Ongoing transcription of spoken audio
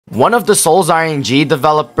One of the Souls RNG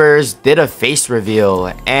developers did a face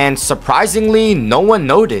reveal, and surprisingly, no one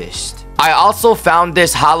noticed. I also found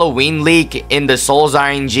this Halloween leak in the Souls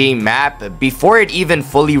RNG map before it even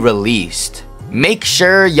fully released. Make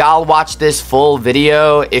sure y'all watch this full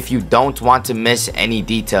video if you don't want to miss any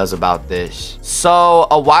details about this. So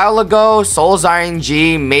a while ago, Souls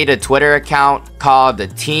RNG made a Twitter account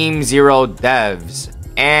called Team Zero Devs,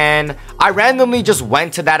 and I randomly just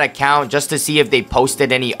went to that account just to see if they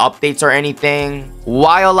posted any updates or anything.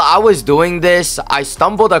 While I was doing this, I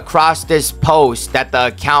stumbled across this post that the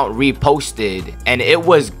account reposted, and it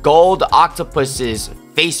was Gold Octopus's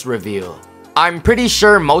face reveal. I'm pretty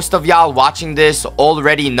sure most of y'all watching this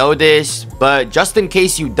already know this, but just in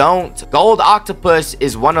case you don't, Gold Octopus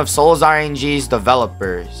is one of Souls RNG's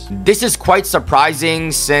developers. This is quite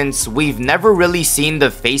surprising since we've never really seen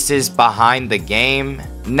the faces behind the game.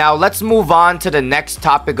 Now let's move on to the next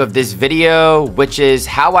topic of this video, which is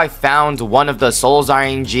how I found one of the Souls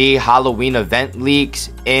RNG Halloween event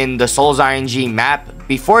leaks in the Souls RNG map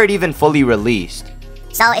before it even fully released.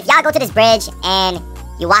 So if y'all go to this bridge and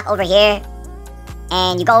you walk over here,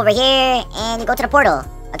 and you go over here, and you go to the portal.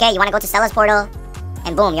 Okay, you want to go to Stella's portal,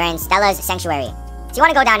 and boom, you're in Stella's sanctuary. So you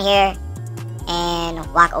want to go down here,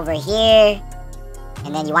 and walk over here,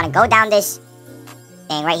 and then you want to go down this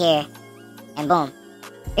thing right here, and boom.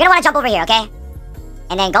 You're going to want to jump over here, okay?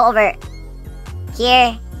 And then go over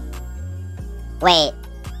here. Wait,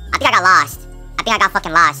 I think I got lost. I think I got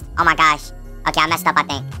fucking lost. Oh my gosh. Okay, I messed up, I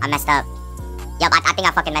think. I messed up. Yup, I think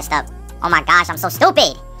I fucking messed up. Oh my gosh, I'm so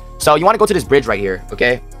stupid. So you want to go to this bridge right here,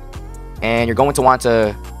 okay? And you're going to want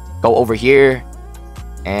to go over here.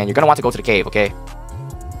 And you're going to want to go to the cave, okay?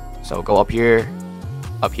 So go up here,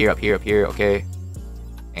 up here, up here, up here, okay?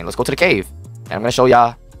 And let's go to the cave. And I'm going to show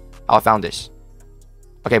y'all how I found this.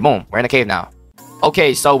 Okay, boom. We're in the cave now.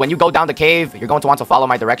 Okay, so when you go down the cave, you're going to want to follow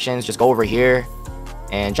my directions. Just go over here.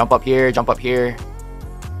 And jump up here, jump up here.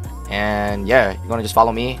 And yeah, you're going to just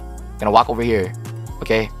follow me. You're going to walk over here,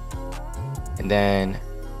 okay? And then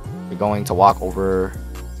you're going to walk over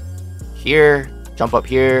here, jump up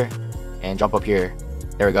here, and jump up here.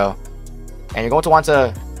 There we go. And you're going to want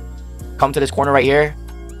to come to this corner right here.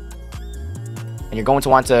 And you're going to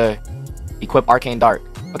want to equip Arcane Dark,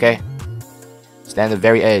 okay? Stand at the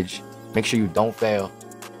very edge. Make sure you don't fail.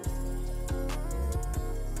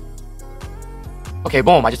 Okay,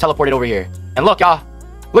 boom. I just teleported over here. And look, y'all.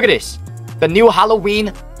 Look at this. The new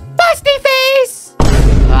Halloween busty face!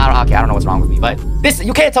 I don't know what's wrong with me, but this,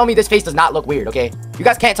 you can't tell me this face does not look weird, okay? You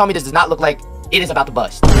guys can't tell me this does not look like it is about to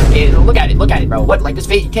bust. Okay, look at it, bro. What, like this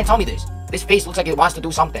face, you can't tell me this. This face looks like it wants to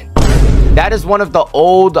do something. That is one of the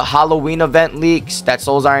old Halloween event leaks that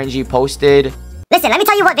Souls RNG posted. Listen, let me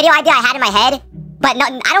tell you what video idea I had in my head, but no,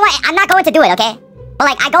 I'm not going to do it, okay? But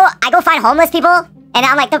like, I go find homeless people, and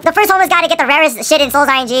I'm like, the first homeless guy to get the rarest shit in Souls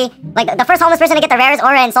RNG, like the first homeless person to get the rarest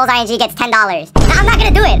aura in Souls RNG gets $10. I'm not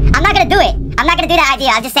gonna do it. I'm not gonna do it. I'm not gonna do that idea.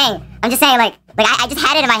 I'm just saying, like I just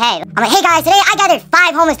had it in my head. I'm like, hey guys, today I gathered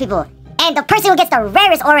 5 homeless people, and the person who gets the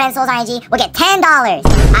rarest aura in Souls RNG will get $10.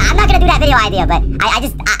 I'm not gonna do that video idea, but I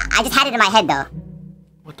just had it in my head though.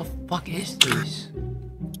 What the fuck is this?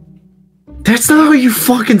 That's not how you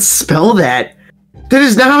fucking spell that. That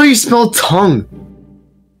is not how you spell tongue.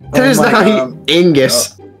 That is not how you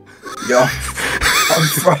Angus. Yo. I'm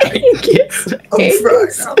fried. I'm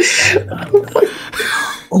fried.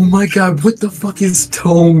 Oh my god, what the fuck is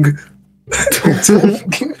tongue?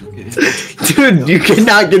 Dude, you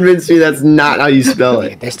cannot convince me that's not how you spell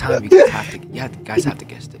it. This time you guys have to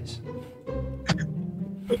guess this.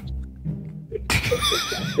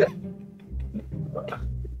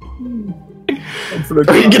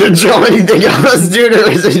 Are you gonna draw anything else, dude, or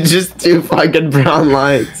is it just 2 fucking brown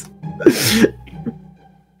lines?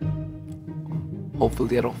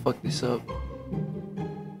 Hopefully I don't fuck this up.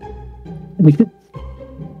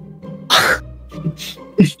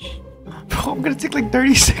 Bro, I'm gonna take like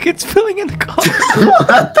 30 seconds filling in the color.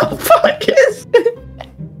 What the fuck is it?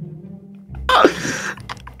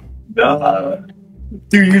 Nah.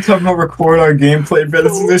 Dude, you're talking about record our gameplay, bro.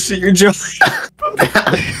 This is the shit you're joking.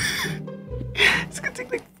 It's gonna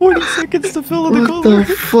take like 40 seconds to fill in the color. What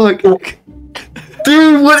the fuck?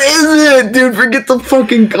 Dude, what is it? Dude, forget the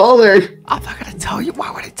fucking color. I'm not gonna tell you.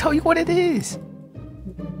 Why would I tell you what it is?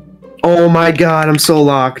 Oh my god, I'm so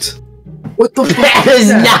locked. What the fuck? That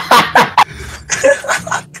is not.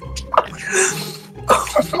 Oh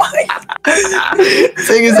my god. This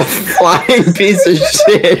thing is a flying piece of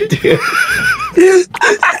shit, dude.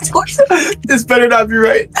 This better not be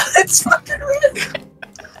right. It's fucking right.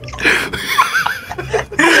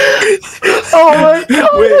 Oh my god!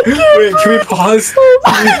 Wait, can we pause?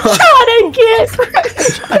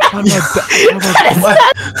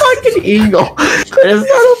 Fucking eagle. That is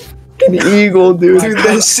not a fucking eagle, dude. Dude,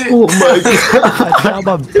 that shit. Oh my god. I tried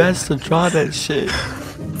my best to draw that shit.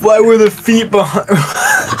 Why were the feet behind?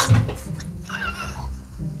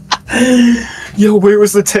 Yo, where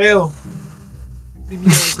was the tail? What do you mean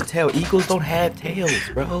where's the tail? Eagles don't have tails,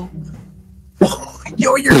 bro.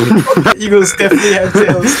 Yo, eagles definitely have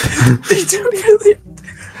tails. They do really. No,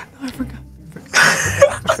 I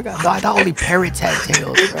forgot. No, I thought only parrots had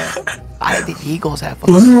tails, bro. I didn't think eagles have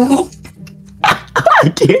them. I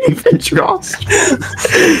can't even draw.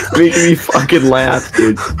 Making me fucking laugh,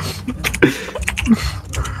 dude.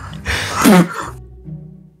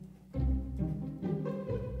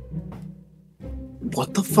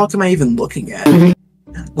 What the fuck am I even looking at?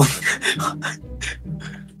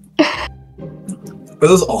 Are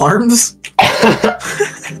those arms?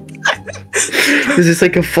 Is this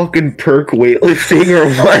like a fucking perk weightlifting or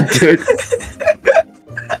what, dude?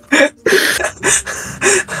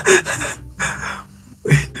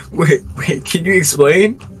 Wait, can you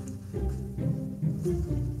explain?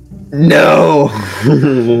 No!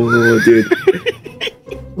 Dude.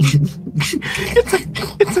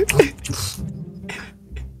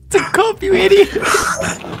 It's a cup, you idiot.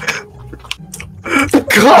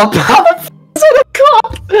 Cup? How the f is that a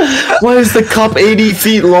cup? Why is the cup 80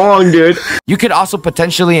 feet long, dude? You could also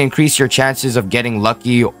potentially increase your chances of getting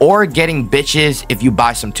lucky or getting bitches if you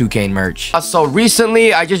buy some 2K merch. So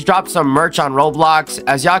recently, I just dropped some merch on Roblox.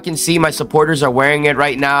 As y'all can see, my supporters are wearing it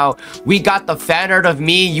right now. We got the fan art of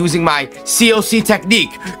me using my COC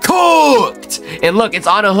technique. Cooked! And look, it's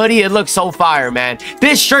on a hoodie. It looks so fire, man.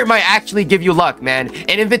 This shirt might actually give you luck, man.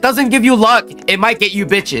 And if it doesn't give you luck, it might get you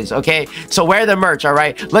bitches, okay? So wear the merch, all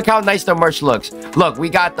right? Look how nice the merch looks. Look, we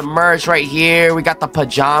got the merch right here. We got the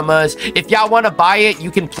pajamas. If y'all want to buy it, you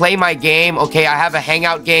can play my game, okay? I have a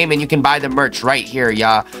hangout game and you can buy the merch right here,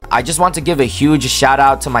 y'all. I just want to give a huge shout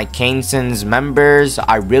out to my Canesons members.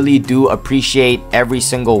 I really do appreciate every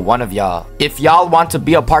single one of y'all. If y'all want to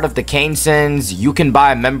be a part of the Canesons, you can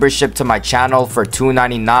buy a membership to my channel for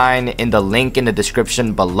 $2.99 in the link in the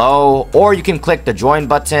description below, or you can click the join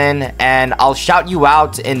button and I'll shout you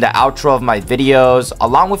out in the outro of my videos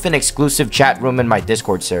along with an exclusive chat room in my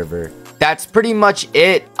Discord server. That's pretty much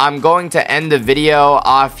it. I'm going to end the video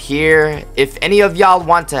off here. If any of y'all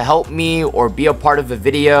want to help me or be a part of a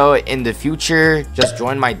video in the future, just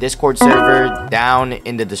join my Discord server down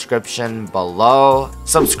in the description below.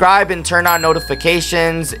 Subscribe and turn on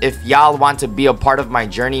notifications if y'all want to be a part of my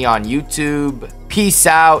journey on YouTube. Peace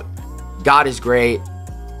out. God is great.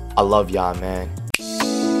 I love y'all, man.